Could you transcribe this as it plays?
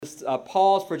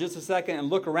pause for just a second and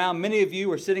look around. Many of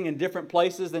you are sitting in different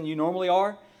places than you normally are,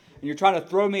 and you're trying to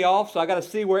throw me off, so I got to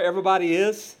see where everybody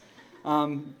is.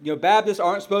 Baptists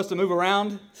aren't supposed to move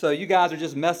around, so you guys are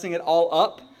just messing it all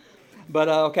up. But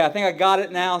okay, I think I got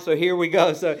it now, so here we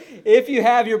go. So if you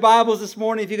have your Bibles this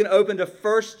morning, if you can open to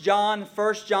 1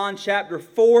 John chapter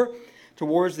 4,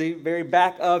 towards the very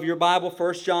back of your Bible,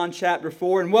 1 John chapter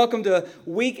 4. And welcome to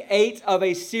week 8 of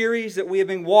a series that we have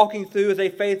been walking through as a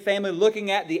faith family, looking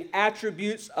at the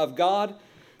attributes of God,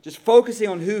 just focusing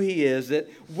on who He is, that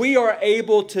we are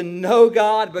able to know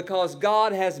God because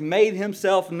God has made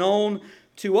Himself known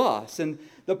to us. And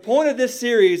the point of this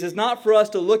series is not for us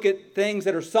to look at things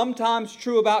that are sometimes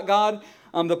true about God.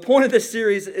 The point of this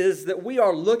series is that we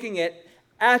are looking at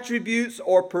attributes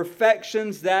or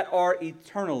perfections that are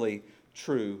eternally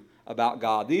true about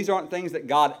God. These aren't things that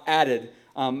God added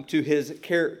to His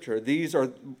character. These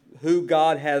are who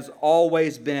God has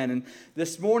always been. And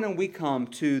this morning we come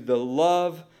to the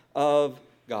love of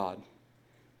God.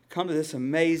 Come to this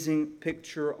amazing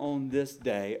picture on this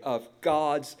day of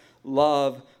God's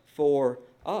love for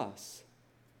us.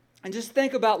 And just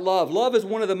think about love. Love is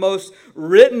one of the most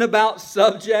written about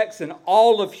subjects in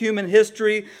all of human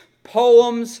history.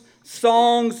 Poems,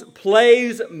 songs,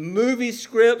 plays, movie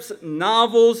scripts,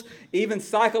 novels, even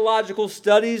psychological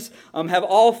studies have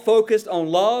all focused on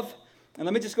love. And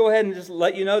let me just go ahead and just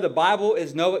let you know the Bible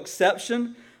is no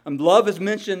exception. Love is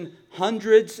mentioned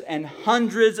hundreds and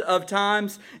hundreds of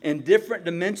times in different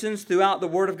dimensions throughout the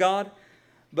Word of God.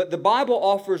 But the Bible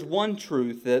offers one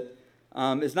truth that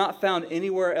is not found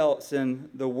anywhere else in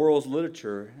the world's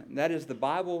literature. And that is, the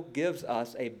Bible gives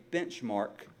us a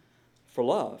benchmark for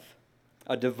love.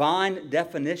 A divine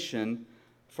definition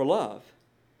for love.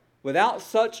 Without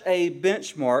such a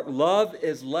benchmark, love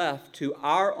is left to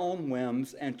our own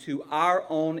whims and to our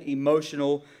own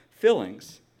emotional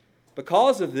feelings.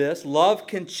 Because of this, love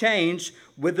can change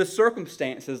with the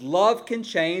circumstances. Love can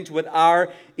change with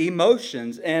our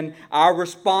emotions and our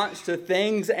response to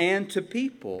things and to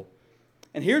people.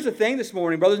 And here's the thing this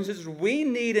morning, brothers and sisters, we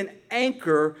need an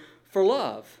anchor for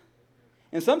love.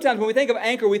 And sometimes when we think of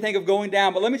anchor, we think of going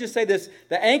down. But let me just say this.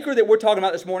 The anchor that we're talking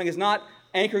about this morning is not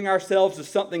anchoring ourselves to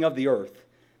something of the earth.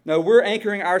 No, we're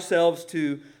anchoring ourselves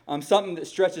to something that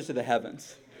stretches to the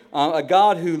heavens. A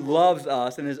God who loves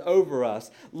us and is over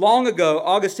us. Long ago,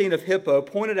 Augustine of Hippo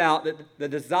pointed out that the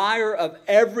desire of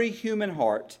every human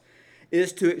heart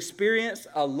is to experience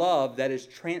a love that is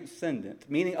transcendent,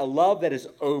 meaning a love that is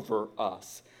over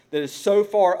us, that is so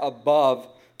far above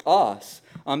us,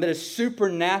 that is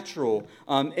supernatural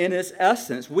in its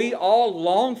essence. We all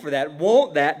long for that,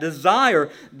 want that, desire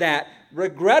that.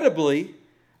 Regrettably,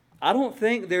 I don't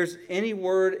think there's any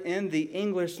word in the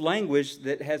English language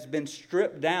that has been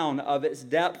stripped down of its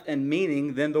depth and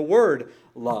meaning than the word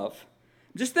love.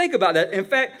 Just think about that. In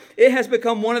fact, it has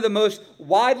become one of the most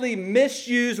widely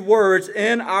misused words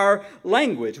in our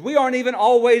language. We aren't even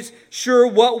always sure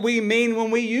what we mean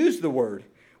when we use the word.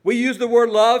 We use the word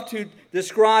love to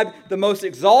describe the most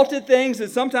exalted things and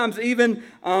sometimes even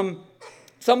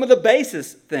some of the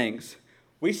basest things.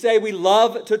 We say we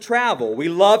love to travel. We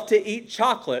love to eat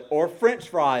chocolate or French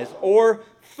fries or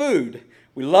food.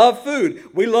 We love food.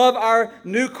 We love our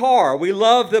new car. We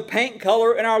love the paint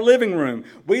color in our living room.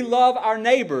 We love our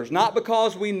neighbors, not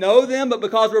because we know them, but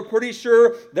because we're pretty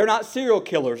sure they're not serial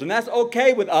killers. And that's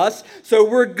okay with us, so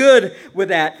we're good with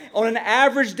that. On an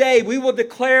average day, we will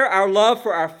declare our love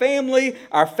for our family,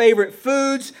 our favorite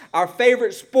foods, our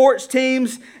favorite sports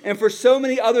teams, and for so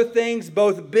many other things,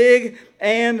 both big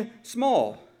and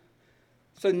small.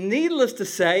 So needless to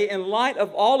say, in light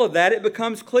of all of that, it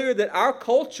becomes clear that our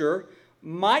culture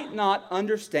might not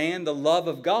understand the love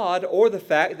of God or the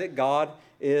fact that God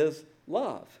is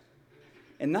love.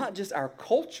 And not just our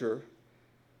culture,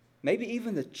 maybe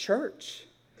even the church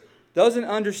doesn't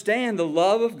understand the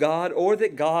love of God or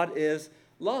that God is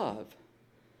love.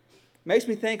 Makes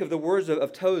me think of the words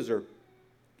of Tozer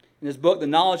in his book, The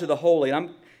Knowledge of the Holy. And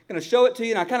I'm going to show it to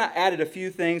you, and I kind of added a few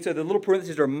things. So the little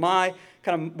parentheses are my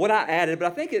kind of what I added,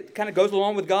 but I think it kind of goes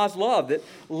along with God's love, that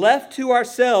left to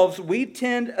ourselves, we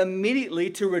tend immediately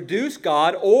to reduce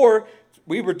God, or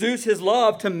we reduce His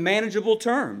love to manageable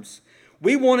terms.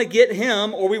 We want to get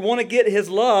Him, or we want to get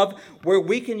His love where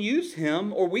we can use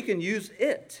Him or we can use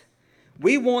it.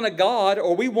 We want a God,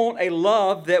 or we want a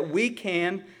love that we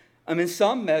can, in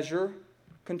some measure,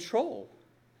 control.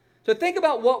 So think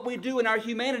about what we do in our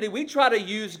humanity. We try to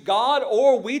use God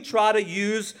or we try to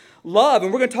use love.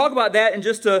 And we're going to talk about that in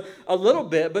just a little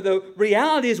bit. But the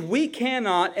reality is we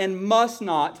cannot and must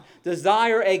not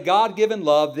desire a God-given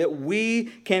love that we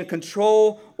can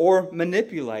control or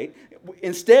manipulate.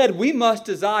 Instead, we must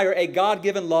desire a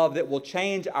God-given love that will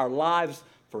change our lives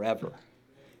forever.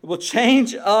 It will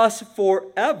change us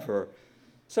forever.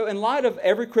 So in light of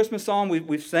every Christmas song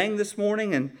we've sang this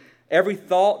morning and every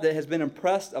thought that has been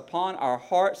impressed upon our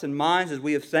hearts and minds as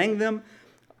we have sang them,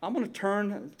 I'm going to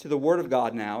turn to the Word of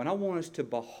God now, and I want us to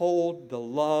behold the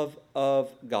love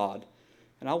of God.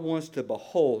 And I want us to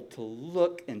behold, to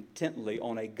look intently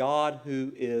on a God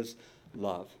who is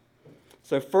love.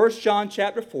 So 1 John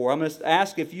chapter 4, I'm going to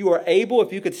ask if you are able,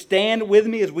 if you could stand with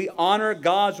me as we honor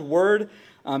God's Word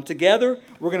together.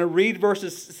 We're going to read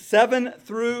verses 7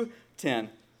 through 10.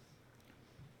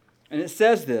 And it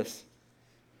says this,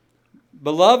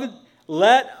 "Beloved,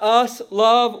 let us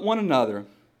love one another.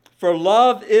 For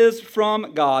love is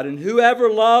from God, and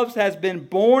whoever loves has been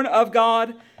born of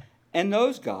God and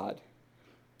knows God.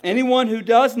 Anyone who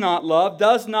does not love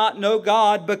does not know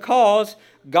God, because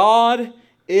God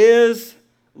is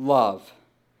love.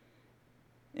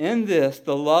 In this,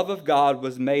 the love of God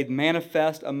was made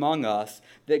manifest among us,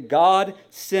 that God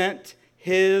sent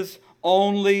His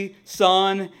only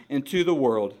Son into the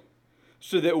world,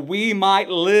 so that we might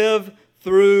live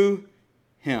through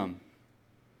Him.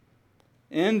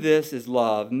 In this is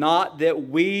love, not that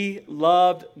we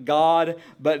loved God,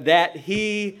 but that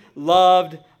He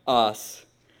loved us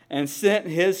and sent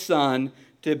His Son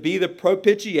to be the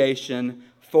propitiation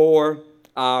for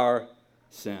our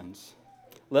sins."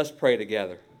 Let's pray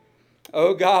together.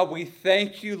 Oh God, we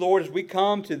thank you, Lord, as we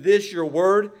come to this, your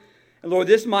word. And Lord,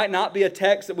 this might not be a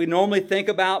text that we normally think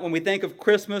about when we think of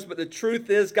Christmas, but the truth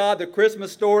is, God, the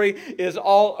Christmas story is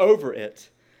all over it.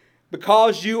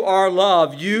 Because you are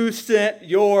love, you sent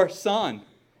your Son.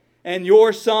 And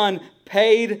your Son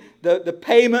paid the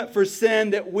payment for sin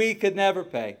that we could never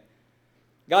pay.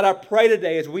 God, I pray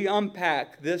today as we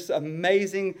unpack this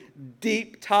amazing,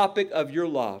 deep topic of your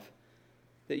love,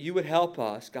 that you would help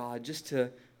us, God, just to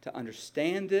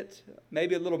understand it,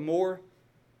 maybe a little more.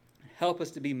 Help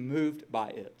us to be moved by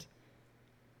it.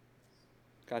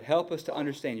 God, help us to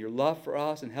understand your love for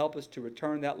us and help us to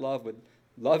return that love with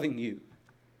loving you.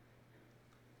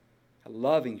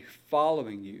 Loving you,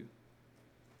 following you,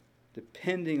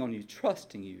 depending on you,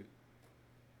 trusting you.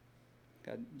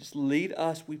 God, just lead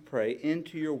us, we pray,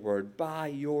 into your word by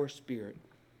your Spirit.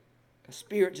 God,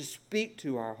 Spirit, just speak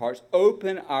to our hearts.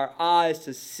 Open our eyes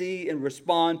to see and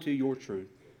respond to your truth.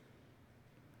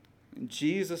 In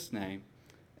Jesus' name,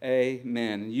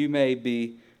 amen. And you may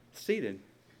be seated.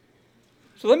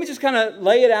 So let me just kind of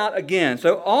lay it out again.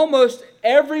 So almost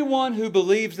everyone who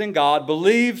believes in God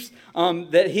believes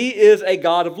that He is a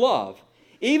God of love.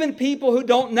 Even people who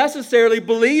don't necessarily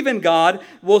believe in God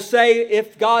will say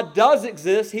if God does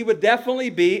exist, He would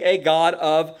definitely be a God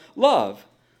of love.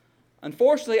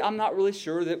 Unfortunately, I'm not really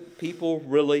sure that people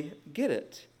really get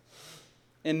it.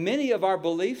 In many of our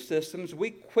belief systems,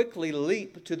 we quickly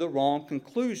leap to the wrong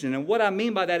conclusion. And what I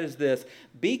mean by that is this: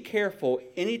 be careful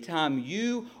anytime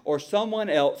you or someone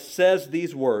else says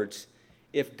these words,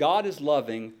 "If God is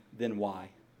loving, then why?"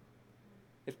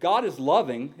 If God is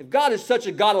loving, if God is such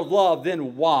a God of love,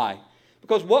 then why?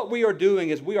 Because what we are doing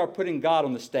is we are putting God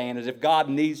on the stand as if God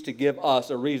needs to give us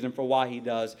a reason for why He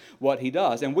does what He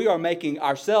does. And we are making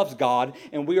ourselves God,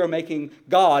 and we are making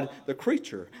God the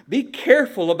creature. Be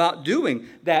careful about doing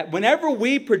that. Whenever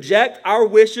we project our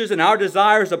wishes and our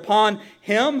desires upon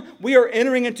Him, we are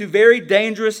entering into very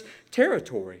dangerous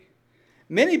territory.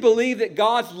 Many believe that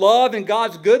God's love and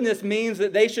God's goodness means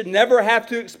that they should never have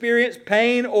to experience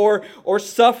pain or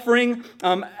suffering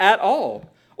at all.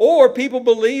 Or people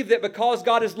believe that because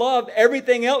God is love,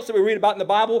 everything else that we read about in the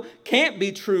Bible can't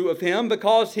be true of Him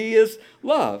because He is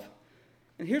love.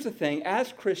 And here's the thing,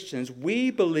 as Christians, we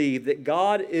believe that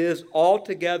God is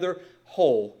altogether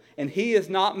whole, and He is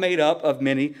not made up of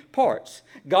many parts.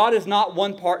 God is not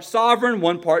one part sovereign,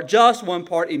 one part just, one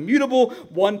part immutable,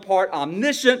 one part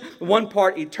omniscient, one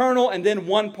part eternal, and then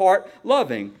one part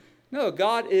loving. No,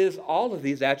 God is all of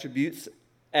these attributes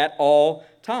at all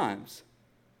times.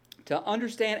 To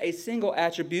understand a single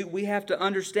attribute, we have to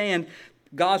understand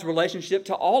God's relationship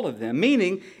to all of them.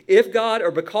 Meaning, if God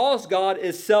or because God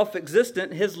is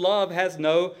self-existent, His love has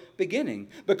no beginning.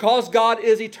 Because God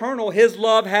is eternal, His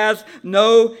love has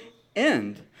no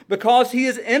end. Because He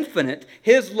is infinite,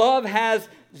 His love has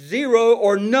zero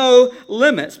or no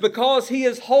limits. Because He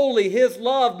is holy, His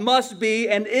love must be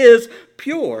and is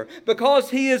pure. Because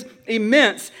He is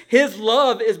immense, His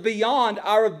love is beyond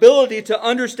our ability to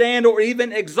understand or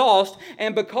even exhaust.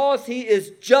 And because He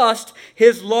is just,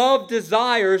 His love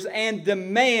desires and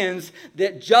demands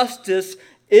that justice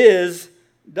is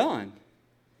done.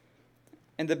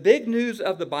 And the big news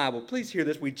of the Bible, please hear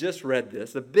this, we just read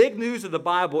this. The big news of the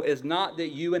Bible is not that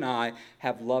you and I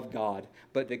have loved God,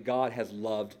 but that God has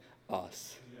loved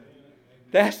us.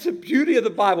 That's the beauty of the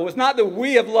Bible. It's not that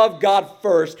we have loved God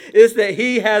first. It's that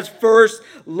He has first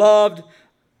loved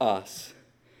us.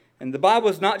 And the Bible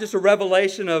is not just a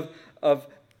revelation of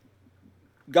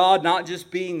God not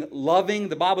just being loving.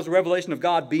 The Bible is a revelation of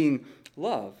God being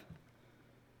love.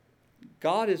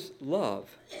 God is love.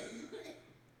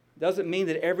 Doesn't mean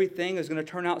that everything is going to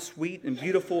turn out sweet and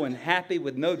beautiful and happy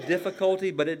with no difficulty,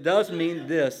 but it does mean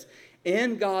this.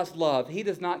 In God's love, He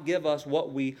does not give us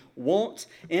what we want.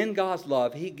 In God's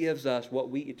love, He gives us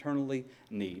what we eternally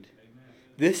need. Amen.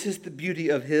 This is the beauty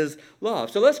of His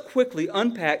love. So let's quickly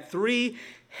unpack 3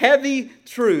 heavy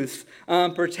truths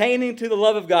pertaining to the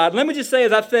love of God. Let me just say,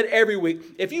 as I've said every week,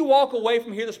 if you walk away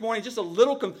from here this morning just a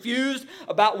little confused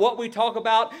about what we talk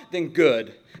about, then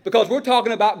good. Because we're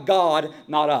talking about God,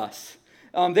 not us.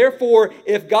 Therefore,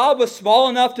 if God was small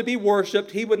enough to be worshipped,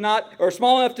 He would not, or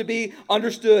small enough to be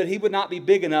understood, He would not be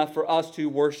big enough for us to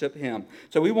worship Him.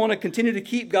 So we want to continue to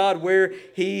keep God where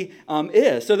He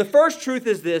is. So the first truth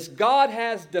is this: God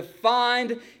has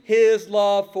defined His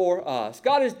love for us.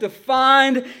 God has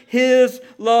defined His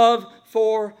love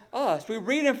for us. We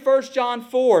read in 1 John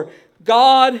 4,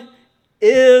 God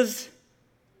is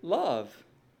love.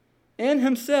 In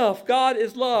Himself, God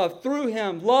is love. Through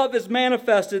Him, love is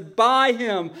manifested. By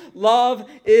Him, love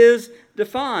is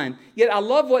defined. Yet I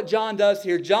love what John does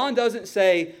here. John doesn't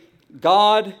say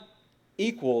God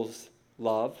equals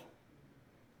love.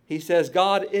 He says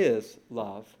God is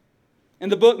love. In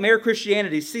the book Mere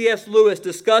Christianity, C.S. Lewis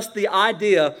discussed the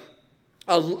idea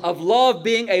of love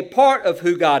being a part of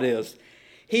who God is.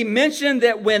 He mentioned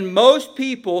that when most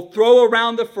people throw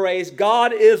around the phrase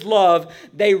God is love,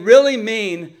 they really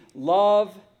mean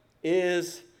love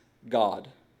is God.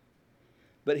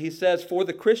 But he says for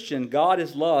the Christian, God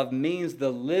is love means the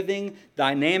living,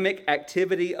 dynamic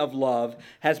activity of love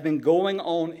has been going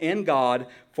on in God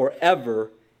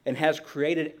forever and has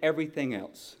created everything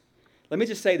else. Let me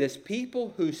just say this.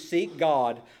 People who seek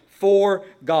God for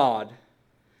God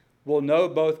will know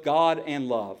both God and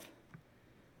love.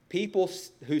 People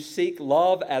who seek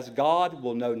love as God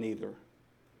will know neither.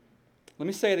 Let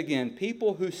me say it again.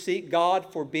 People who seek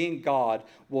God for being God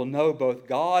will know both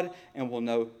God and will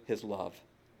know His love.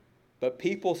 But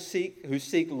people who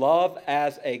seek love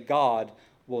as a God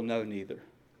will know neither.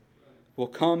 Will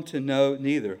come to know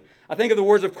neither. I think of the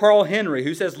words of Carl Henry,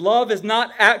 who says, love is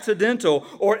not accidental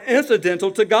or incidental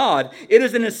to God. It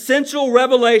is an essential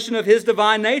revelation of His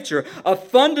divine nature, a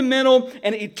fundamental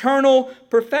and eternal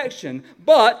perfection.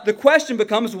 But the question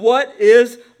becomes, what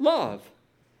is love?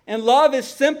 And love is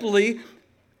simply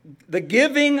the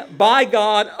giving by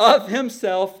God of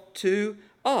Himself to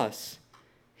us.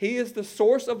 He is the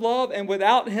source of love, and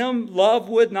without Him, love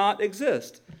would not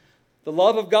exist. The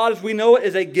love of God as we know it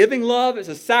is a giving love, it's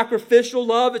a sacrificial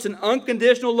love, it's an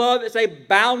unconditional love, it's a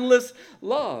boundless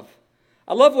love.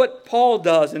 I love what Paul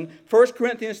does in 1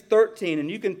 Corinthians 13, and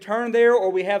you can turn there,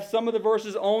 or we have some of the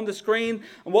verses on the screen,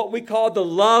 on what we call the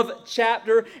love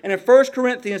chapter. And in 1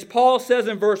 Corinthians, Paul says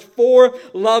in verse 4,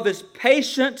 love is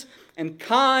patient and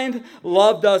kind.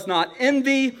 Love does not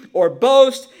envy or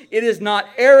boast. It is not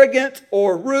arrogant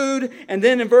or rude. And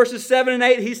then in verses 7 and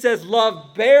 8, he says,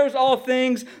 love bears all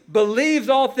things, believes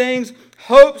all things,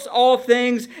 hopes all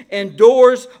things,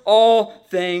 endures all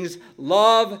things.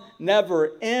 Love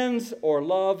never ends, or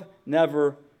love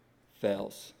never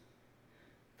fails.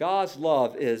 God's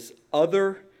love is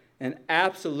other and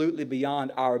absolutely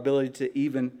beyond our ability to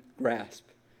even grasp.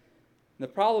 And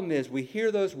the problem is we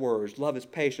hear those words, love is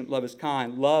patient, love is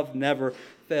kind, love never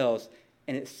fails,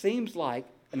 and it seems like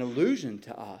an illusion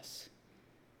to us.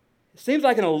 It seems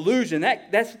like an illusion.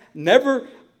 That's never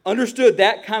understood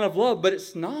that kind of love, but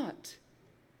it's not.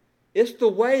 It's the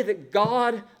way that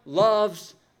God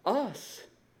loves us.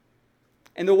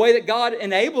 And the way that God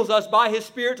enables us by His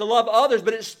Spirit to love others,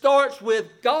 but it starts with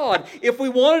God. If we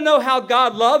want to know how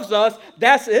God loves us,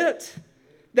 that's it.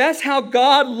 That's how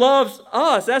God loves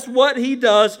us. That's what He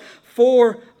does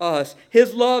for us.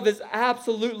 His love is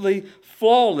absolutely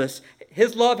flawless.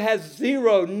 His love has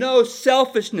no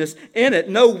selfishness in it,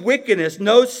 no wickedness,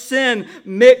 no sin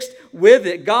mixed with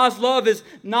it. God's love is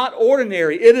not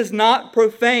ordinary. It is not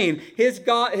profane. His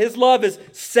love is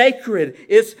sacred.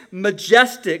 It's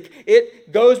majestic.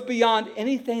 It goes beyond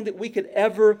anything that we could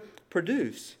ever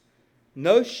produce.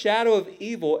 No shadow of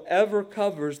evil ever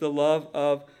covers the love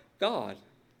of God.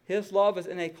 His love is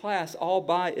in a class all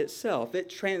by itself. It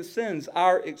transcends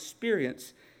our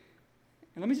experience.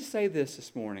 And let me just say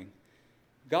this morning.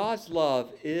 God's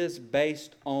love is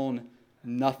based on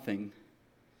nothing.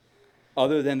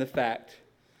 other than the fact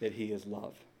that he is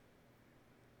love.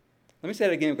 Let me say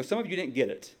that again because some of you didn't get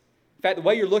it. In fact, the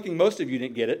way you're looking, most of you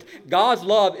didn't get it. God's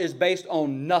love is based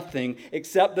on nothing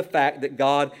except the fact that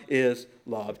God is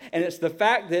love. And it's the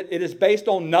fact that it is based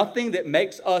on nothing that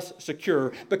makes us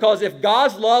secure. Because if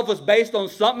God's love was based on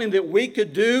something that we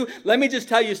could do, let me just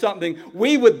tell you something,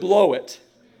 we would blow it.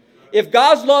 If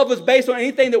God's love was based on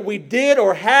anything that we did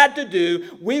or had to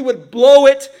do, we would blow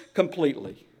it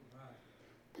completely.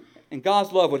 And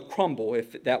God's love would crumble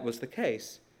if that was the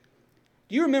case.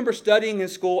 Do you remember studying in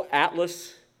school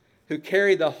Atlas, who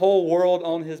carried the whole world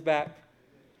on his back?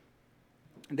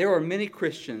 There are many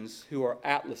Christians who are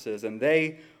Atlases, and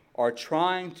they are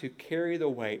trying to carry the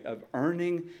weight of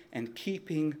earning and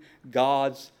keeping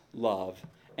God's love.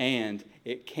 And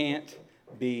it can't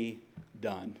be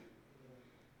done.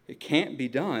 It can't be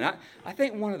done. I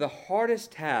think one of the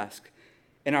hardest tasks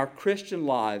in our Christian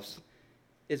lives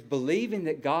is believing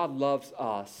that God loves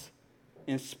us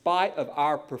in spite of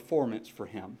our performance for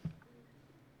Him.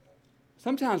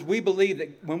 Sometimes we believe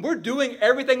that when we're doing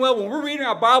everything well, when we're reading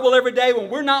our Bible every day, when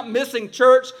we're not missing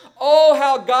church, oh,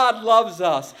 how God loves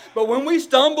us. But when we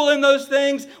stumble in those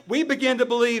things, we begin to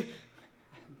believe,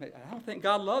 I don't think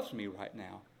God loves me right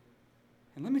now.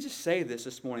 And let me just say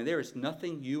this morning. There is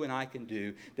nothing you and I can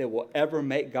do that will ever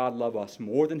make God love us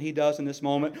more than He does in this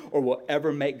moment, or will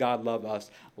ever make God love us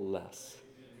less.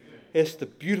 It's the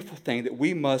beautiful thing that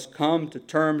we must come to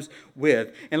terms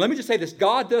with. And let me just say this.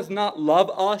 God does not love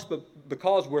us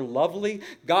because we're lovely.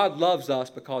 God loves us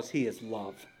because He is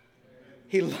love.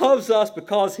 He loves us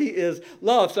because He is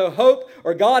love. So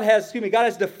God has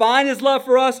defined His love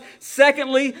for us.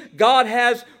 Secondly, God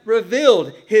has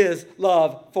revealed His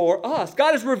love for us.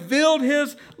 God has revealed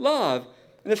His love.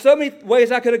 And there's so many ways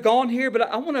I could have gone here, but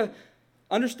I want to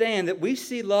understand that we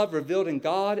see love revealed in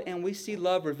God and we see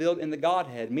love revealed in the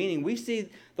Godhead, meaning we see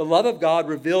the love of God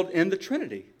revealed in the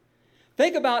Trinity.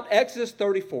 Think about Exodus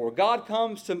 34.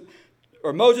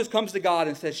 Moses comes to God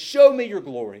and says, "Show me your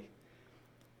glory."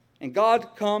 And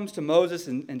God comes to Moses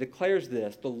and declares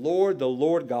this, the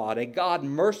Lord God, a God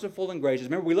merciful and gracious.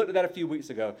 Remember, we looked at that a few weeks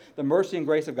ago, the mercy and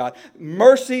grace of God.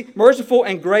 Merciful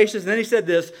and gracious. And then He said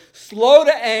this, slow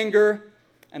to anger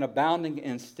and abounding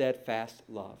in steadfast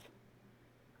love.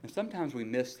 And sometimes we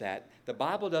miss that. The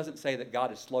Bible doesn't say that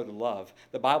God is slow to love.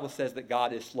 The Bible says that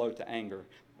God is slow to anger.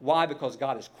 Why? Because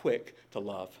God is quick to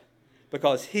love.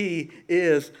 Because He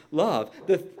is love.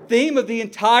 The theme of the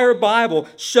entire Bible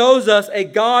shows us a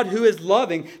God who is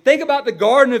loving. Think about the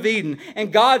Garden of Eden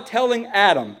and God telling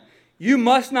Adam, "You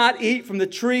must not eat from the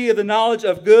tree of the knowledge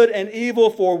of good and evil,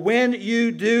 for when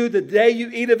you do, the day you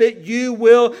eat of it, you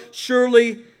will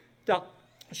surely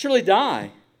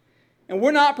die." And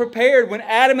we're not prepared when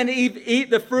Adam and Eve eat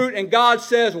the fruit and God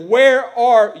says, "Where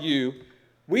are you?"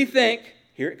 We think,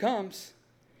 here it comes.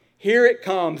 Here it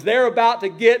comes. They're about to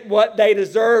get what they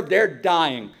deserve. They're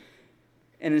dying.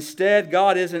 And instead,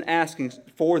 God isn't asking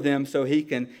for them so He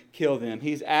can kill them.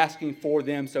 He's asking for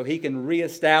them so He can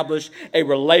reestablish a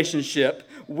relationship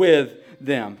with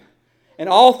them. And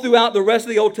all throughout the rest of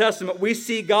the Old Testament, we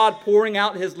see God pouring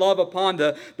out His love upon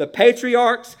the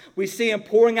patriarchs. We see Him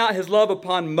pouring out His love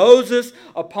upon Moses,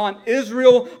 upon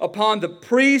Israel, upon the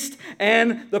priest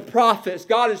and the prophets.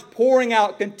 God is pouring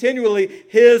out continually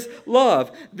His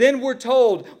love. Then we're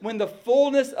told when the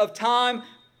fullness of time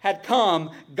had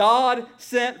come, God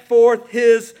sent forth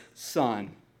His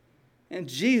Son. And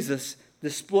Jesus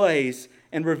displays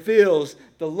and reveals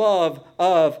the love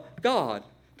of God.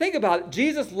 Think about it.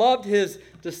 Jesus loved His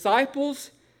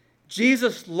disciples.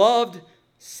 Jesus loved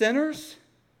sinners.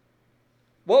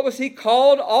 What was He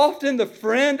called? Often the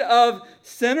friend of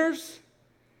sinners.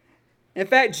 In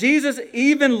fact, Jesus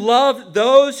even loved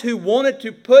those who wanted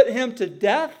to put Him to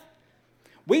death.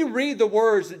 We read the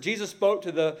words that Jesus spoke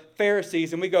to the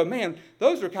Pharisees and we go, man,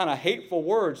 those are kind of hateful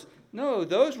words. No,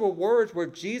 those were words where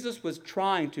Jesus was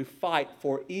trying to fight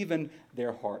for even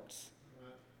their hearts.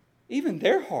 Even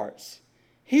their hearts.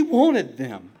 He wanted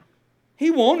them. He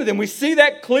wanted them. We see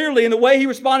that clearly in the way He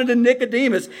responded to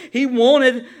Nicodemus. He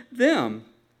wanted them.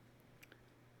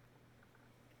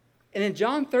 And in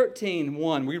John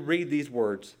 13:1, we read these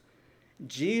words.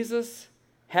 Jesus,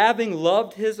 having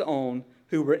loved His own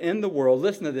who were in the world,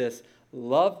 listen to this,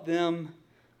 loved them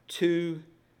to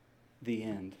the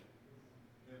end.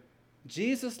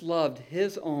 Jesus loved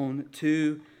His own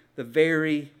to the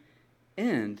very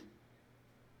end.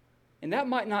 And that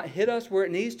might not hit us where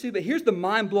it needs to, but here's the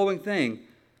mind-blowing thing.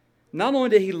 Not only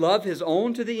did He love His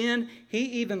own to the end, He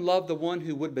even loved the one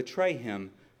who would betray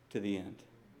Him to the end.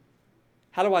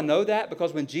 How do I know that?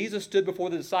 Because when Jesus stood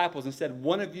before the disciples and said,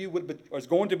 one of you is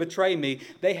going to betray me,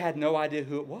 they had no idea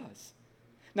who it was.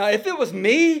 Now, if it was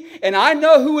me and I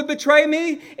know who would betray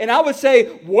me, and I would say,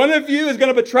 one of you is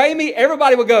going to betray me,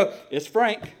 everybody would go, it's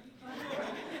Frank.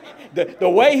 The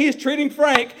way he's treating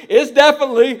Frank is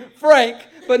definitely Frank,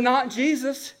 but not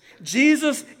Jesus.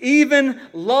 Jesus even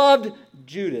loved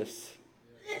Judas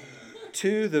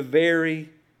to the very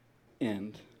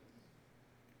end.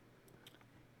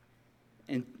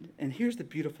 And here's the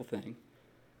beautiful thing.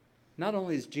 Not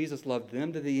only does Jesus love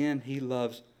them to the end, he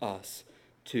loves us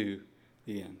to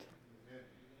the end.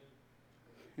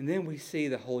 And then we see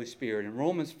the Holy Spirit. In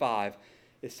Romans 5,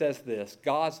 it says this: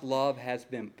 God's love has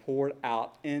been poured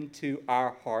out into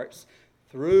our hearts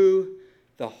through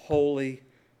the Holy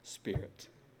Spirit.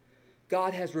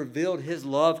 God has revealed his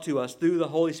love to us through the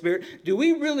Holy Spirit. Do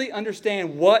we really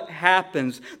understand what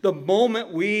happens the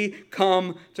moment we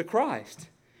come to Christ?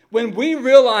 When we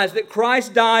realize that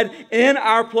Christ died in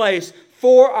our place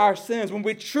for our sins, when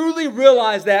we truly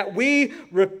realize that, we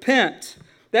repent.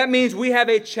 That means we have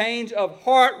a change of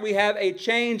heart. We have a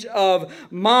change of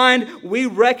mind. We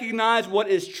recognize what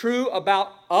is true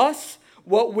about us,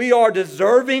 what we are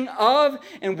deserving of,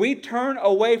 and we turn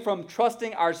away from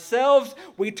trusting ourselves.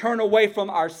 We turn away from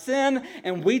our sin,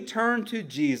 and we turn to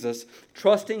Jesus,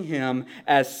 trusting him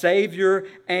as Savior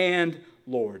and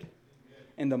Lord.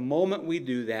 And the moment we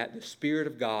do that, the Spirit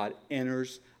of God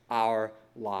enters our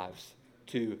lives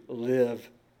to live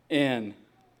in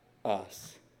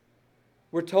us.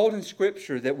 We're told in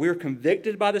Scripture that we're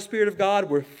convicted by the Spirit of God,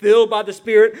 we're filled by the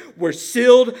Spirit, we're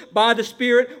sealed by the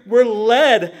Spirit, we're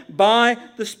led by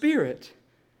the Spirit.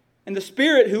 And the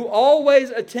Spirit, who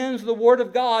always attends the Word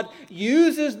of God,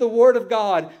 uses the Word of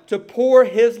God to pour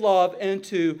his love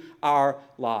into our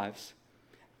lives.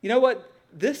 You know what?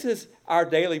 This is our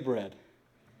daily bread.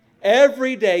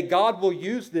 Every day, God will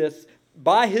use this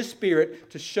by his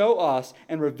Spirit to show us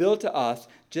and reveal to us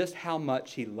just how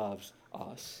much he loves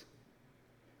us.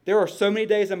 There are so many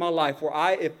days in my life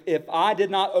where if I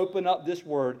did not open up this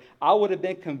word, I would have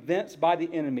been convinced by the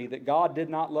enemy that God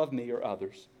did not love me or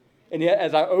others. And yet,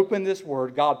 as I open this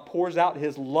word, God pours out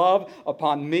his love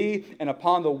upon me and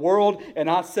upon the world. And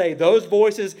I say, those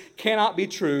voices cannot be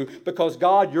true because,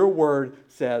 God, your word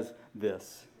says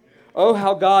this. Oh,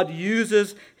 how God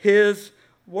uses his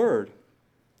word.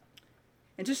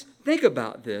 And just think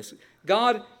about this.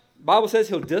 God, the Bible says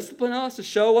he'll discipline us to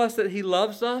show us that he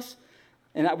loves us.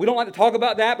 And we don't like to talk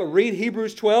about that, but read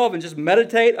Hebrews 12 and just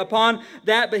meditate upon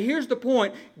that. But here's the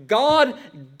point. God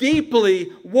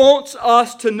deeply wants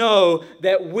us to know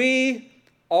that we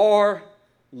are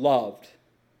loved.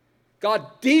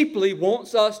 God deeply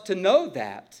wants us to know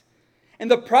that.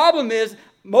 And the problem is,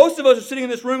 most of us are sitting in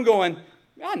this room going,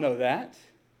 I know that.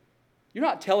 You're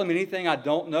not telling me anything I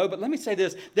don't know, but let me say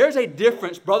this. There's a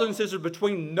difference, brothers and sisters,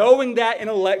 between knowing that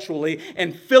intellectually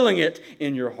and feeling it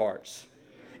in your hearts.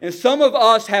 And some of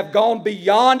us have gone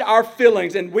beyond our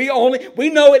feelings, and we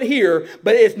know it here,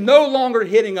 but it's no longer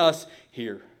hitting us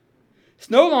here. It's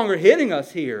no longer hitting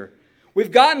us here.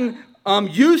 We've gotten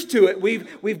used to it.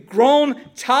 We've grown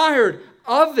tired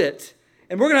of it.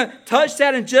 And we're going to touch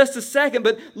that in just a second,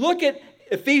 but look at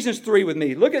Ephesians 3 with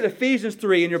me. Look at Ephesians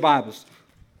 3 in your Bibles.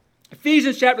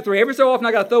 Ephesians chapter 3. Every so often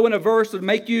I got to throw in a verse to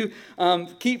make you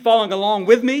keep following along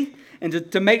with me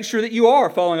and to make sure that you are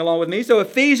following along with me. So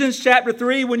Ephesians chapter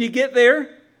 3, when you get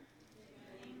there.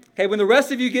 Okay, when the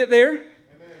rest of you get there.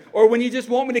 Or when you just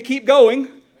want me to keep going.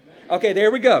 Okay,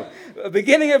 there we go.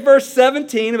 Beginning at verse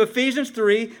 17 of Ephesians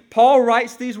 3, Paul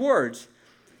writes these words.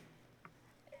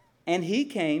 And he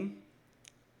came...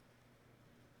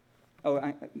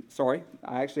 I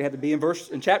actually had to be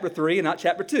in chapter 3 and not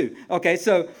chapter 2. Okay,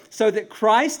 so that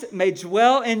Christ may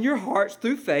dwell in your hearts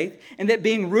through faith, and that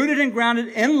being rooted and grounded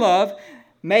in love,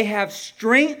 may have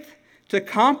strength to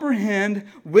comprehend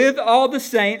with all the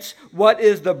saints what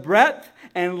is the breadth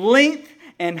and length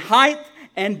and height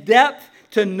and depth,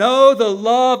 to know the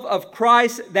love of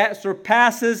Christ that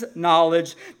surpasses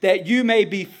knowledge, that you may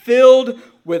be filled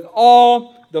with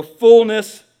all the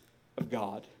fullness of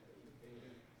God.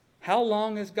 How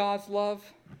long is God's love?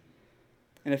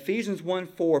 In Ephesians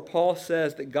 1:4, Paul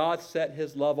says that God set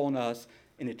his love on us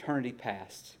in eternity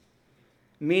past.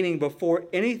 Meaning before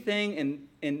anything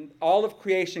in all of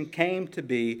creation came to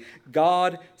be,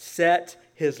 God set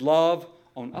his love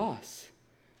on us.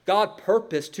 God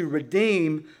purposed to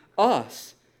redeem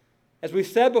us. As we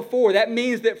said before, that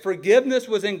means that forgiveness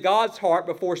was in God's heart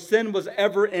before sin was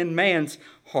ever in man's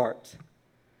heart.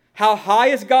 How high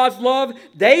is God's love?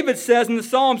 David says in the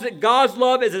Psalms that God's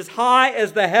love is as high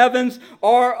as the heavens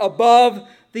are above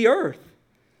the earth.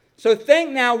 So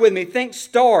think now with me. Think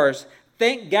stars.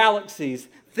 Think galaxies.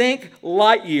 Think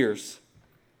light years.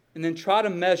 And then try to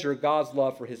measure God's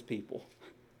love for his people.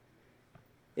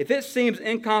 if it seems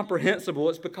incomprehensible,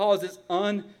 it's because it's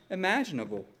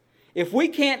unimaginable. If we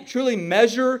can't truly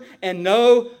measure and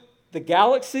know the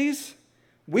galaxies,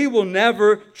 we will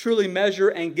never truly measure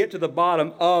and get to the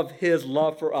bottom of His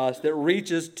love for us that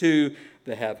reaches to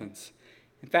the heavens.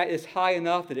 In fact, it's high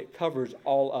enough that it covers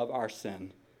all of our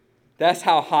sin. That's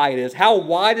how high it is. How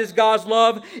wide is God's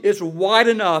love? It's wide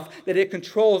enough that it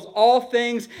controls all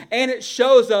things and it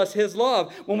shows us His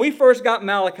love. When we first got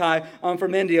Malachi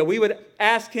from India, we would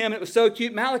ask him, it was so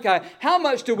cute, Malachi, how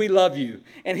much do we love you?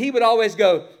 And he would always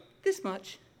go, this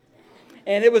much.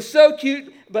 And it was so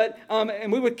cute, but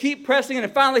and we would keep pressing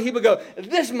and finally he would go,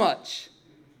 this much.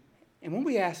 And when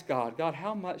we ask God, God,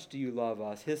 how much do you love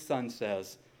us? His Son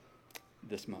says,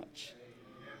 this much.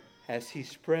 As He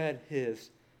spread His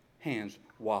hands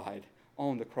wide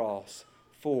on the cross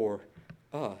for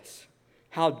us.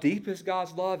 How deep is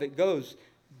God's love? It goes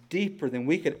deeper than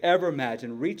we could ever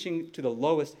imagine, reaching to the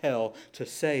lowest hell to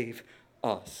save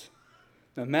us.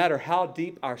 No matter how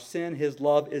deep our sin, His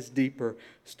love is deeper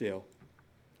still.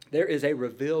 There is a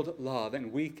revealed love,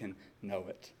 and we can know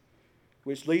it.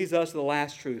 Which leads us to the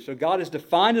last truth. So God has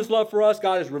defined His love for us.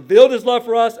 God has revealed His love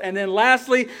for us. And then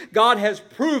lastly, God has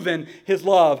proven His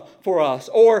love for us.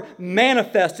 Or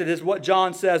manifested is what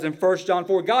John says in 1 John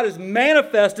 4. God has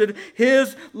manifested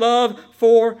His love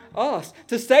for us.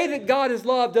 To say that God is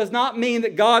love does not mean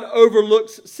that God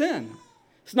overlooks sin.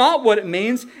 It's not what it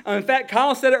means. In fact,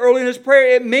 Kyle said it earlier in his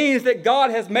prayer. It means that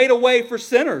God has made a way for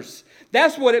sinners.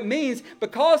 That's what it means.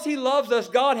 Because He loves us,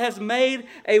 God has made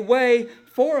a way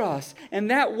for us. And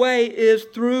that way is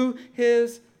through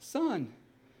His Son.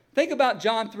 Think about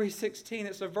John 3:16.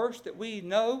 It's a verse that we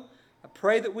know. I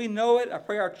pray that we know it. I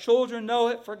pray our children know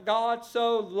it. For God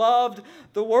so loved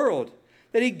the world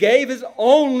that He gave His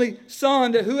only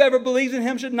Son, that whoever believes in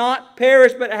Him should not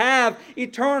perish but have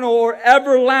eternal or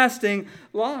everlasting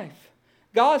life.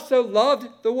 God so loved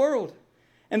the world.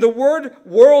 And the word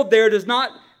world there does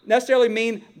not necessarily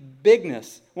mean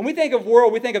bigness. When we think of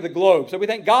world, we think of the globe. So we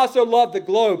think God so loved the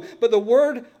globe. But the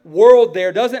word world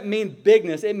there doesn't mean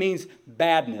bigness. It means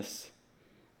badness.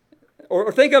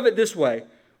 Or think of it this way.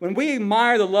 When we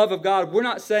admire the love of God, we're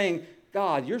not saying,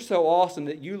 God, you're so awesome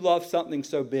that you love something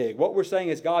so big. What we're saying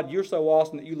is, God, you're so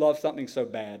awesome that you love something so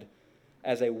bad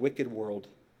as a wicked world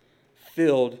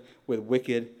filled with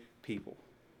wicked people.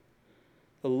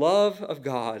 The love of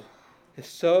God is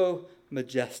so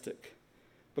majestic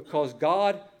because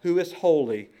God, who is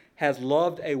holy, has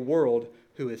loved a world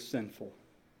who is sinful.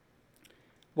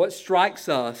 What strikes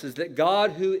us is that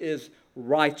God, who is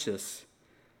righteous,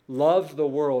 loves the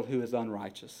world who is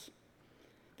unrighteous.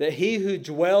 That He who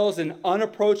dwells in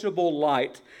unapproachable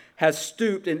light has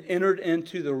stooped and entered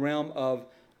into the realm of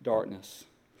darkness.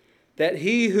 That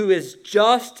He who is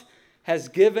just has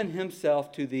given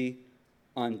Himself to the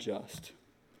unjust.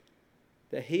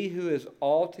 That He who is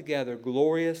altogether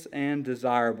glorious and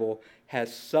desirable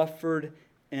has suffered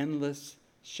endless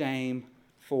shame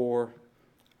for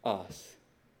us.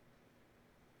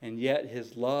 And yet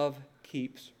His love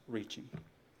keeps reaching.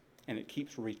 And it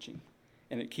keeps reaching.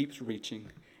 And it keeps reaching.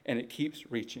 And it keeps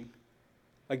reaching.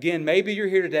 Again, maybe you're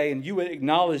here today and you would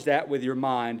acknowledge that with your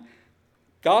mind.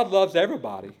 God loves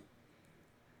everybody.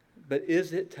 But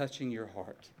is it touching your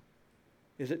heart?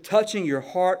 Is it touching your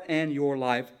heart and your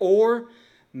life? Or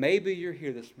maybe you're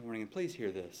here this morning, and please hear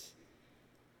this.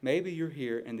 Maybe you're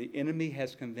here and the enemy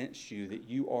has convinced you that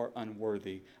you are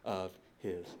unworthy of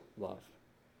His love.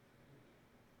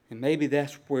 And maybe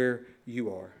that's where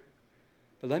you are.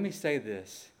 But let me say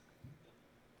this.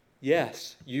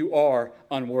 Yes, you are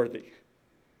unworthy.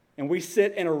 And we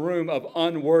sit in a room of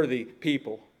unworthy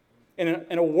people.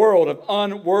 In a world of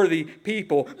unworthy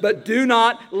people. But do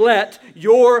not let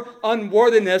your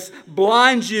unworthiness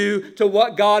blind you to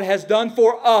what God has done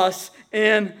for us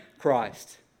in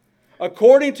Christ.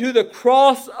 According to the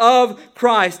cross of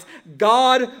Christ,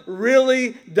 God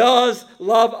really does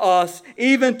love us,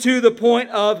 even to the point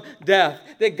of death.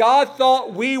 That God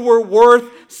thought we were worth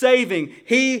saving.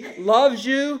 He loves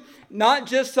you. Not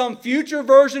just some future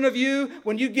version of you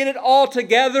when you get it all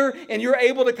together and you're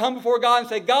able to come before God and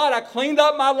say, God, I cleaned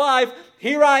up my life.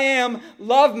 Here I am.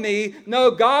 Love me.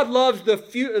 No, God loves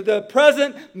the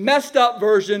present messed up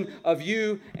version of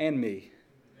you and me.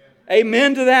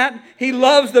 Amen to that. He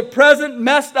loves the present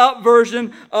messed up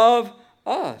version of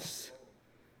us.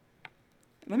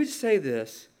 Let me just say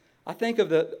this. I think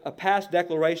of a past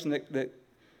declaration that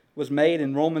was made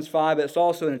in Romans 5, but it's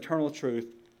also an eternal truth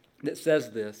that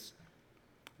says this.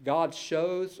 God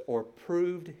shows or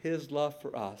proved His love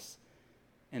for us,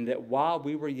 and that while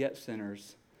we were yet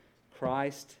sinners,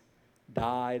 Christ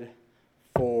died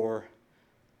for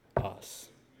us.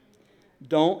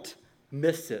 Don't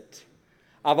miss it.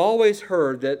 I've always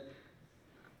heard that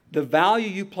the value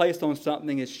you place on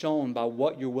something is shown by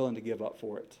what you're willing to give up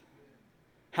for it.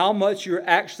 How much you're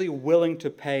actually willing to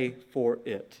pay for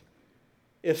it.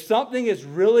 If something is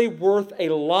really worth a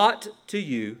lot to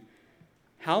you,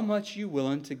 how much are you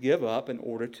willing to give up in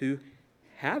order to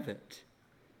have it?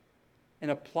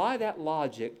 And apply that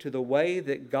logic to the way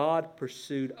that God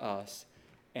pursued us,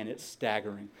 and it's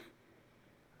staggering.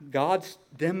 God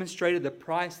demonstrated the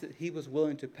price that He was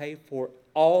willing to pay for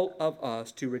all of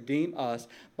us to redeem us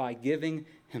by giving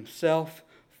Himself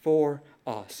for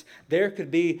us. There could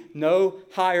be no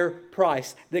higher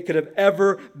price that could have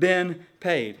ever been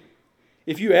paid.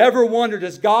 If you ever wonder,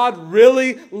 does God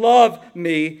really love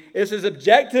me? It's as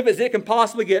objective as it can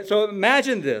possibly get. So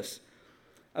imagine this.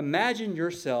 Imagine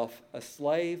yourself a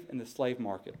slave in the slave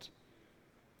market.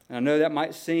 And I know that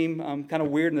might seem kind of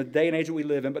weird in the day and age that we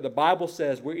live in, but the Bible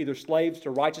says we're either slaves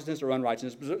to righteousness or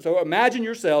unrighteousness. So imagine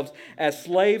yourselves as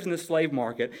slaves in the slave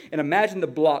market, and imagine the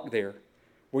block there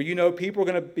where you know people are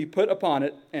going to be put upon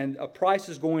it and a price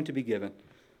is going to be given.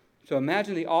 So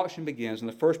imagine the auction begins and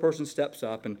the first person steps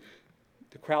up and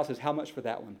the crowd says, how much for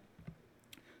that one?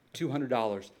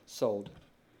 $200 sold.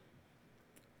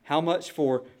 How much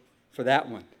for that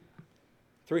one?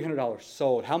 $300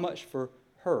 sold. How much for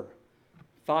her?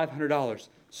 $500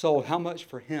 sold. How much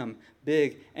for him?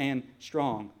 Big and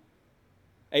strong.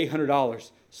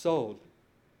 $800 sold.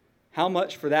 How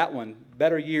much for that one?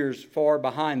 Better years far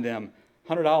behind them.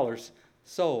 $100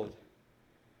 sold.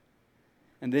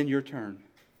 And then your turn.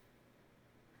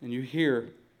 And you hear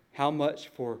how much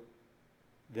for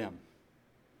them.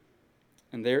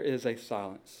 And there is a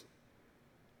silence.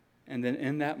 And then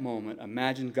in that moment,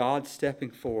 imagine God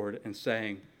stepping forward and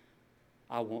saying,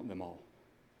 I want them all.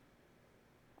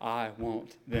 I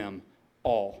want them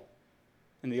all.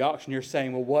 And the auctioneer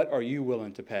saying, well, what are you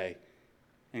willing to pay?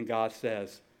 And God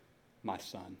says, my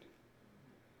son.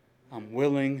 I'm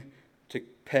willing to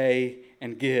pay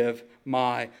and give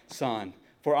my son.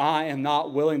 For I am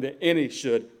not willing that any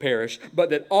should perish,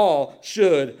 but that all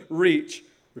should reach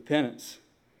repentance.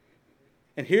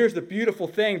 And here's the beautiful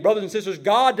thing, brothers and sisters.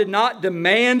 God did not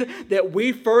demand that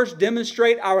we first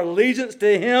demonstrate our allegiance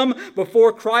to Him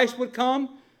before Christ would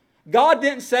come. God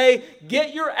didn't say,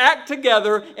 get your act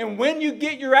together, and when you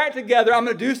get your act together, I'm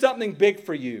going to do something big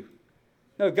for you.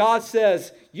 No, God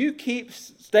says, you keep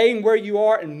staying where you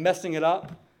are and messing it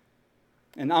up,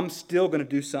 and I'm still going to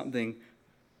do something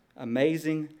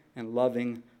amazing and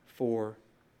loving for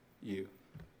you.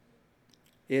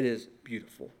 It is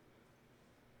beautiful.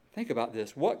 Think about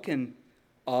this. What can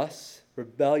us,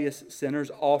 rebellious sinners,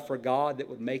 offer God that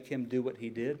would make Him do what He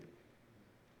did?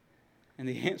 And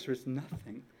the answer is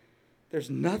nothing. There's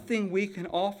nothing we can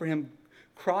offer Him.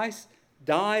 Christ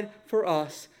died for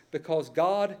us because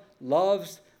God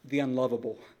loves the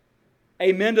unlovable.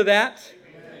 Amen to that?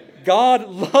 Amen. God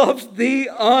loves the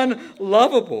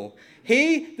unlovable.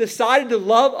 He decided to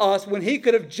love us when He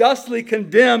could have justly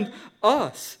condemned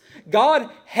us. God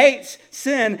hates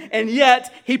sin, and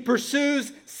yet He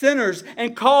pursues sinners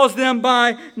and calls them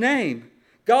by name.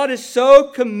 God is so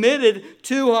committed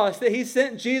to us that He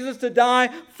sent Jesus to die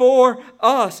for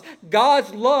us.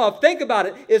 God's love, think about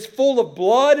it, is full of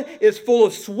blood, is full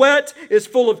of sweat, is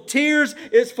full of tears,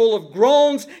 is full of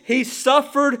groans. He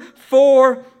suffered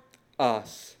for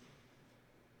us.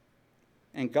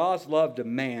 And God's love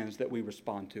demands that we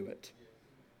respond to it.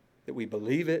 That we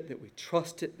believe it, that we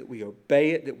trust it, that we obey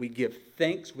it, that we give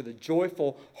thanks with a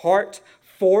joyful heart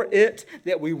for it,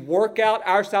 that we work out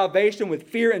our salvation with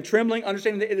fear and trembling,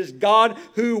 understanding that it is God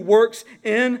who works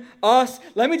in us.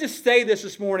 Let me just say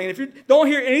this morning. If you don't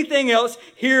hear anything else,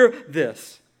 hear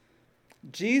this.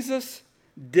 Jesus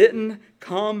didn't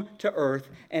come to earth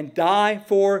and die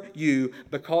for you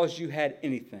because you had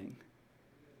anything.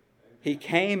 He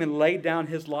came and laid down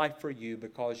His life for you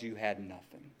because you had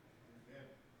nothing.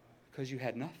 Because you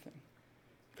had nothing.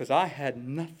 Because I had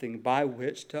nothing by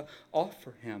which to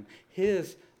offer Him.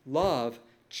 His love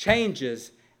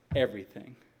changes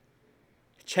everything.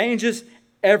 It changes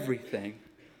everything.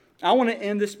 I want to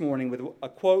end this morning with a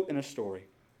quote and a story.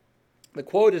 The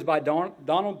quote is by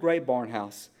Donald Gray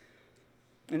Barnhouse.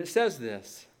 And it says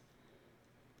this: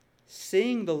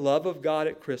 seeing the love of God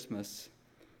at Christmas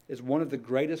is one of the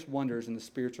greatest wonders in the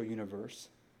spiritual universe.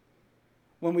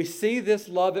 When we see this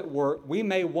love at work, we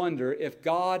may wonder if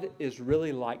God is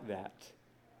really like that.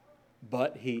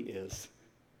 But He is.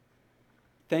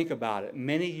 Think about it.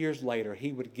 Many years later,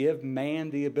 He would give man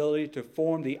the ability to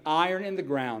form the iron in the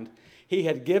ground He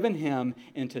had given him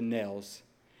into nails,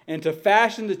 and to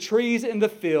fashion the trees in the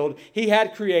field He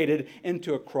had created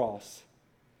into a cross.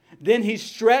 Then he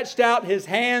stretched out his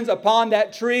hands upon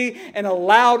that tree and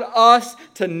allowed us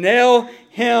to nail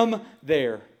him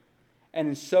there. And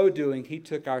in so doing, he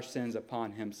took our sins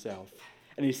upon himself.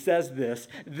 And he says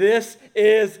this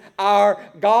is our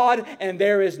God, and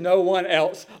there is no one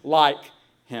else like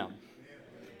him.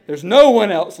 There's no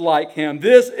one else like him.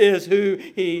 This is who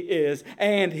he is,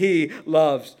 and he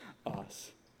loves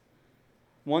us.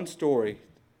 One story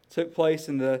took place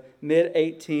in the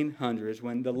mid-1800s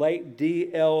when the late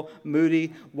D.L.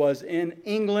 Moody was in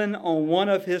England on one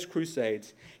of his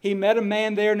crusades. He met a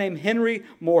man there named Henry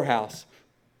Morehouse.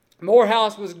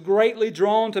 Morehouse was greatly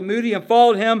drawn to Moody and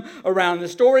followed him around. The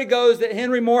story goes that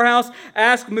Henry Morehouse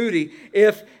asked Moody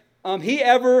if he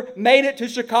ever made it to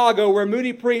Chicago where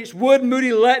Moody preached, would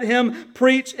Moody let him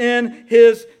preach in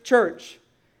his church?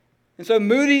 And so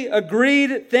Moody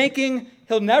agreed, thinking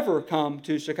he'll never come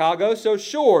to Chicago, so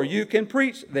sure, you can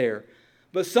preach there.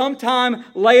 But sometime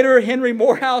later, Henry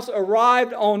Morehouse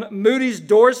arrived on Moody's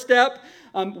doorstep,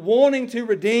 wanting to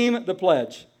redeem the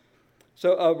pledge.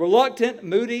 So reluctant,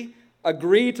 Moody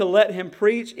agreed to let him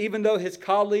preach, even though his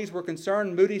colleagues were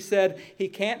concerned. Moody said, he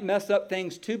can't mess up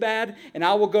things too bad, and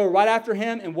I will go right after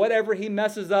him, and whatever he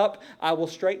messes up, I will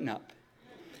straighten up.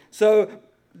 So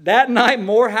that night,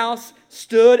 Morehouse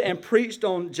stood and preached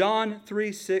on John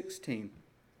 3:16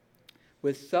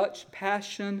 with such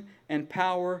passion and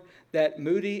power that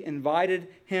Moody invited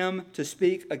him to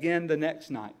speak again the next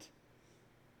night.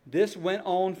 This went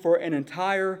on for an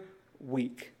entire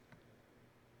week.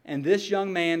 And this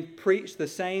young man preached the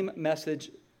same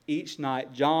message each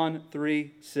night, John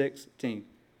 3:16.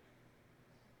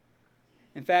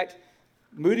 In fact,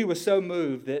 Moody was so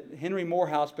moved that Henry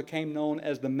Morehouse became known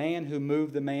as the man who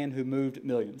moved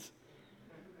millions.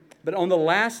 But on the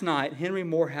last night, Henry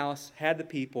Morehouse had the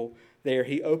people there.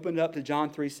 He opened up to John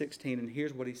 3:16, and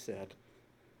here's what he said.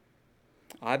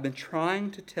 I've been trying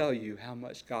to tell you how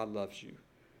much God loves you.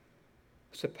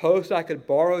 Suppose I could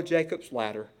borrow Jacob's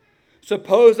ladder.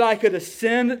 Suppose I could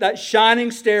ascend that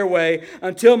shining stairway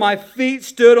until my feet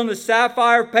stood on the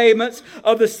sapphire pavements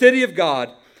of the city of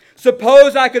God.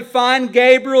 Suppose I could find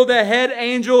Gabriel, the head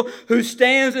angel who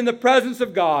stands in the presence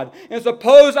of God. And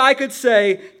suppose I could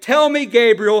say, tell me,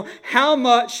 Gabriel, how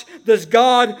much does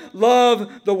God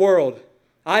love the world?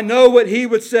 I know what he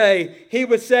would say. He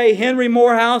would say, Henry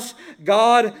Morehouse,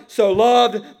 God so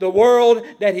loved the world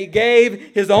that he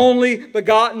gave his only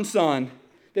begotten Son,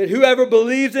 that whoever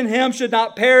believes in him should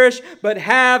not perish, but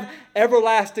have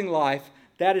everlasting life.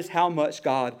 That is how much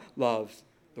God loves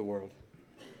the world.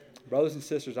 Brothers and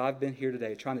sisters, I've been here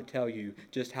today trying to tell you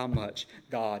just how much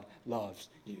God loves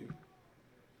you.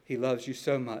 He loves you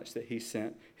so much that he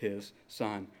sent his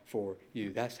Son for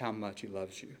you. That's how much he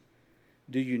loves you.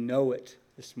 Do you know it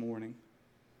this morning?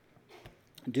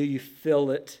 Do you feel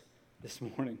it this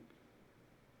morning?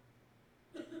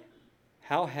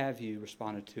 How have you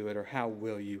responded to it, or how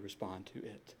will you respond to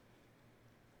it?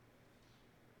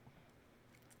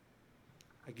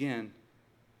 Again,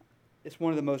 it's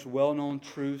one of the most well-known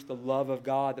truths, the love of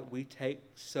God, that we take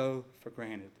so for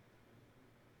granted.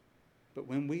 But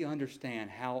when we understand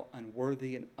how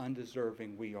unworthy and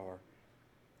undeserving we are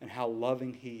and how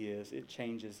loving he is, it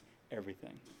changes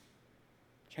everything.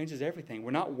 It changes everything.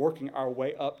 We're not working our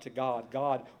way up to God.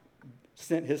 God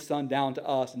sent his Son down to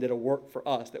us and did a work for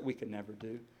us that we could never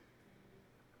do.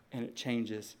 And it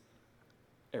changes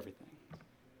everything.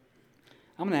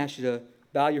 I'm going to ask you to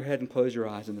bow your head and close your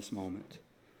eyes in this moment.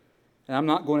 And I'm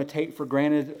not going to take for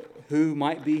granted who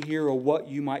might be here or what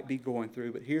you might be going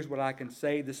through, but here's what I can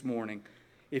say this morning.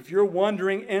 If you're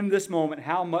wondering in this moment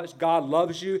how much God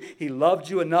loves you, he loved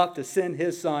you enough to send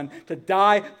his Son to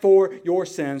die for your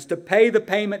sins, to pay the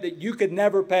payment that you could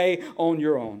never pay on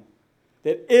your own.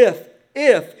 That if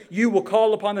you will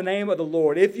call upon the name of the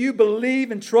Lord, if you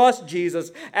believe and trust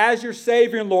Jesus as your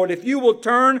Savior and Lord, if you will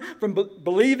turn from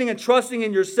believing and trusting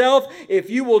in yourself, if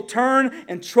you will turn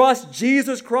and trust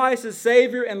Jesus Christ as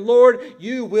Savior and Lord,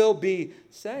 you will be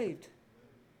saved.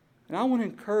 And I want to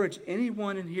encourage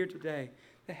anyone in here today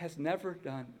that has never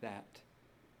done that.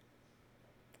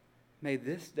 May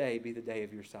this day be the day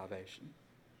of your salvation.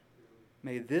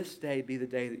 May this day be the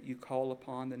day that you call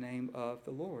upon the name of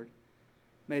the Lord.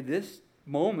 May this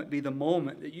moment be the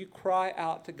moment that you cry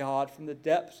out to God from the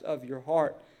depths of your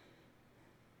heart.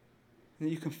 And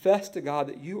that you confess to God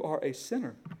that you are a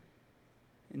sinner.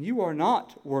 And you are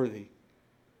not worthy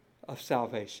of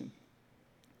salvation.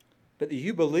 But that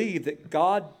you believe that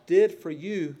God did for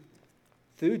you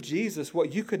through Jesus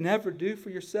what you could never do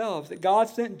for yourselves. That God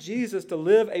sent Jesus to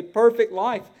live a perfect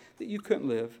life that you couldn't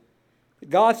live. That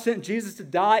God sent Jesus to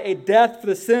die a death for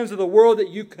the sins of the world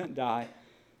that you couldn't die.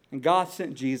 And God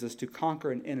sent Jesus to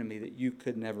conquer an enemy that you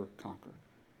could never conquer.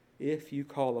 If you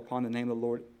call upon the name of the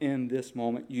Lord in this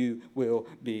moment, you will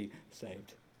be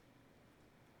saved.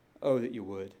 Oh, that you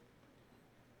would.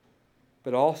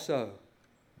 But also,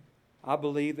 I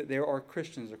believe that there are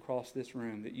Christians across this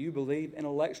room that you believe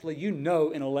intellectually, you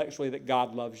know intellectually that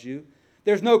God loves you.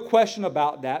 There's no question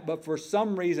about that, but for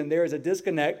some reason there is a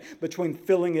disconnect between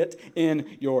feeling it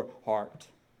in your heart.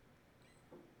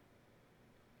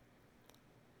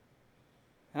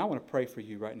 And I want to pray for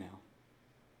you right now.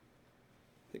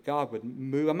 That God would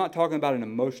move. I'm not talking about an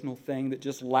emotional thing that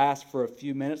just lasts for a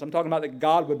few minutes. I'm talking about that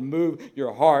God would move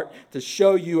your heart to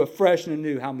show you afresh and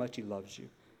anew how much He loves you.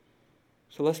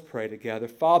 So let's pray together.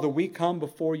 Father, we come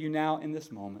before you now in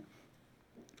this moment.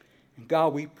 And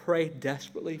God, we pray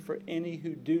desperately for any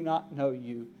who do not know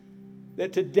you,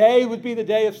 that today would be the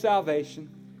day of salvation.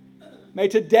 May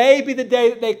today be the day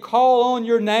that they call on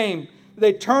your name.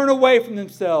 They turn away from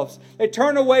themselves. They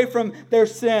turn away from their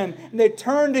sin. And they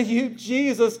turn to you,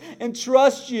 Jesus, and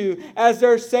trust you as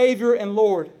their Savior and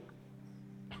Lord.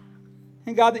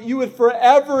 And God, that you would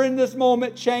forever in this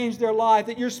moment change their life.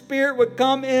 That your Spirit would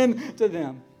come in to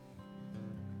them.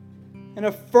 And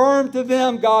affirm to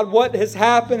them, God, what has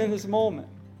happened in this moment.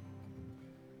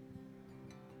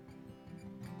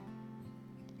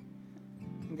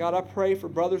 And God, I pray for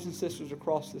brothers and sisters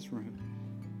across this room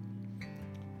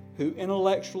who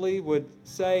intellectually would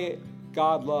say,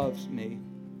 God loves me.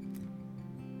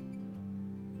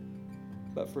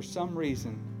 But for some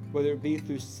reason, whether it be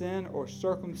through sin or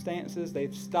circumstances,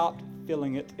 they've stopped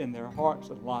feeling it in their hearts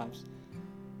and lives.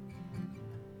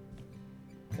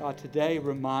 God, today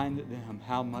remind them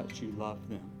how much you love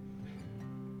them.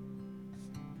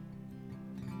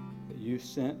 That you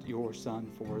sent your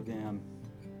Son for them.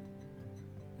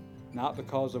 Not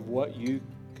because of what you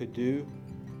could do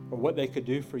or what they could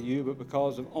do for you, but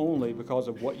only because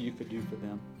of what you could do for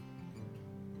them.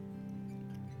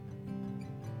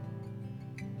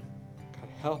 God,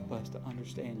 help us to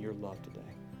understand your love today.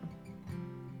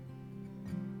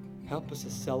 Help us to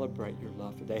celebrate your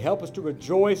love today. Help us to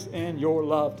rejoice in your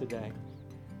love today.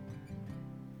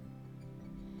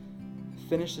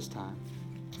 Finish this time.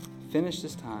 Finish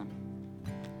this time.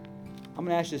 I'm going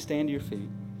to ask you to stand to your feet.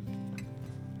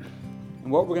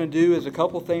 And what we're going to do is a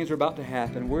couple things are about to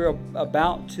happen. We're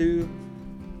about to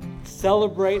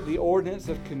celebrate the ordinance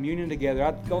of communion together.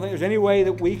 I don't think there's any way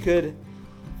that we could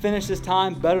finish this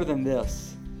time better than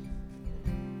this.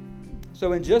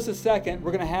 So in just a second,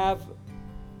 we're going to have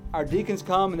our deacons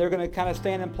come and they're going to kind of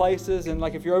stand in places. And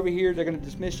like if you're over here, they're going to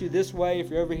dismiss you this way. If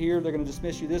you're over here, they're going to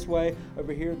dismiss you this way.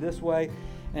 Over here, this way.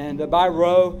 And by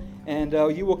row. And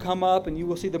you will come up and you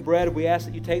will see the bread. We ask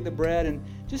that you take the bread and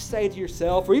just say to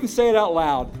yourself, or even say it out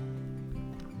loud,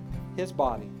 His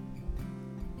body.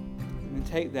 And then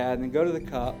take that and then go to the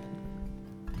cup,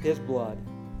 His blood.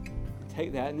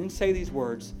 Take that and then say these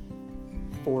words,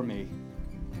 for me.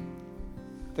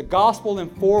 The gospel in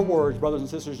 4 words, brothers and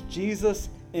sisters. Jesus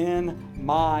in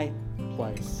my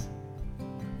place.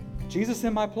 Jesus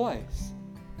in my place.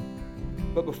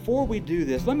 But before we do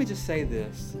this, let me just say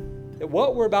this. That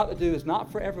what we're about to do is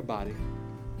not for everybody.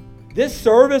 This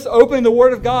service, opening the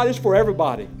Word of God, is for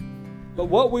everybody. But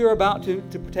what we are about to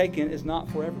partake in is not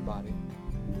for everybody.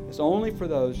 It's only for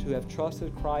those who have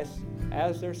trusted Christ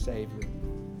as their Savior,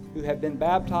 who have been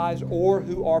baptized, or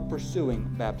who are pursuing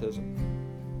baptism.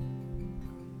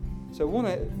 So I want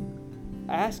to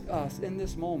ask us in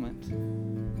this moment,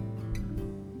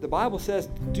 the Bible says,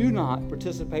 do not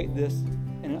participate in this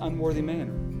in an unworthy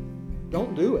manner.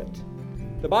 Don't do it.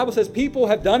 The Bible says people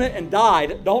have done it and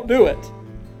died. Don't do it.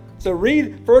 So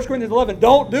read 1 Corinthians 11.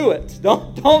 Don't do it.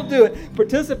 Don't do it.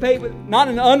 Participate, but not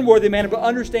in an unworthy manner, but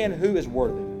understand who is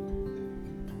worthy.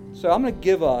 So I'm going to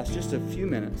give us just a few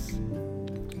minutes,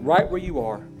 right where you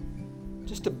are,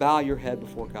 just to bow your head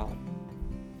before God.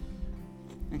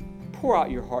 And pour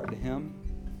out your heart to Him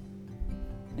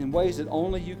in ways that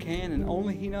only you can and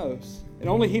only He knows. And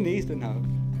only He needs to know.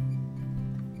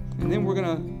 And then we're going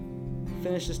to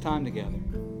finish this time together.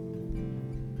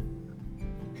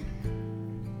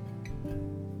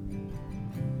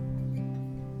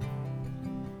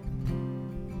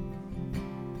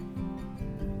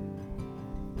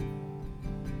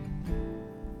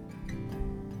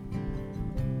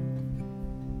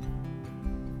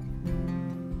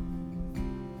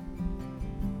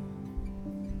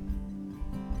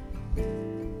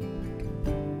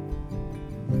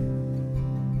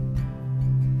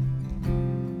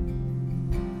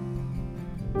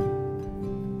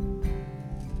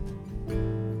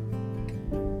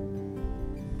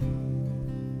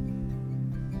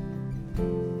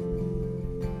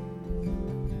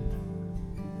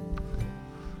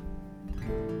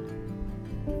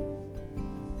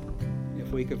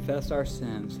 if we confess our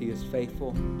sins, He is faithful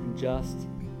and just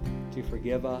to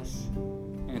forgive us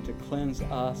and to cleanse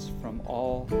us from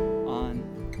all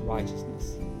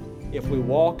unrighteousness. If we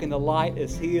walk in the light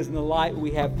as He is in the light,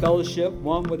 we have fellowship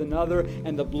one with another,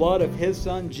 and the blood of His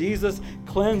Son, Jesus,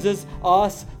 cleanses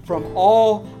us from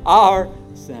all our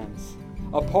sins.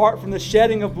 Apart from the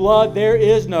shedding of blood, there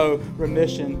is no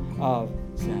remission of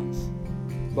sins.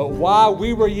 But while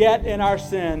we were yet in our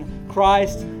sin,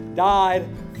 Christ died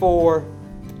for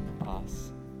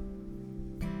us.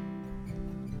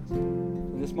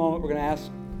 In this moment, we're going to ask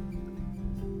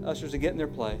ushers to get in their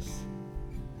place.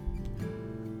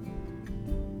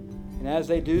 And as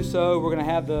they do so, we're going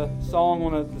to have the song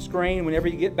on the screen. Whenever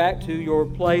you get back to your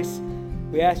place,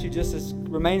 we ask you just to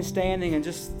remain standing and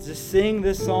just sing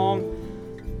this song,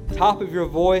 top of your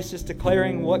voice, just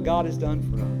declaring what God has done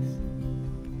for us.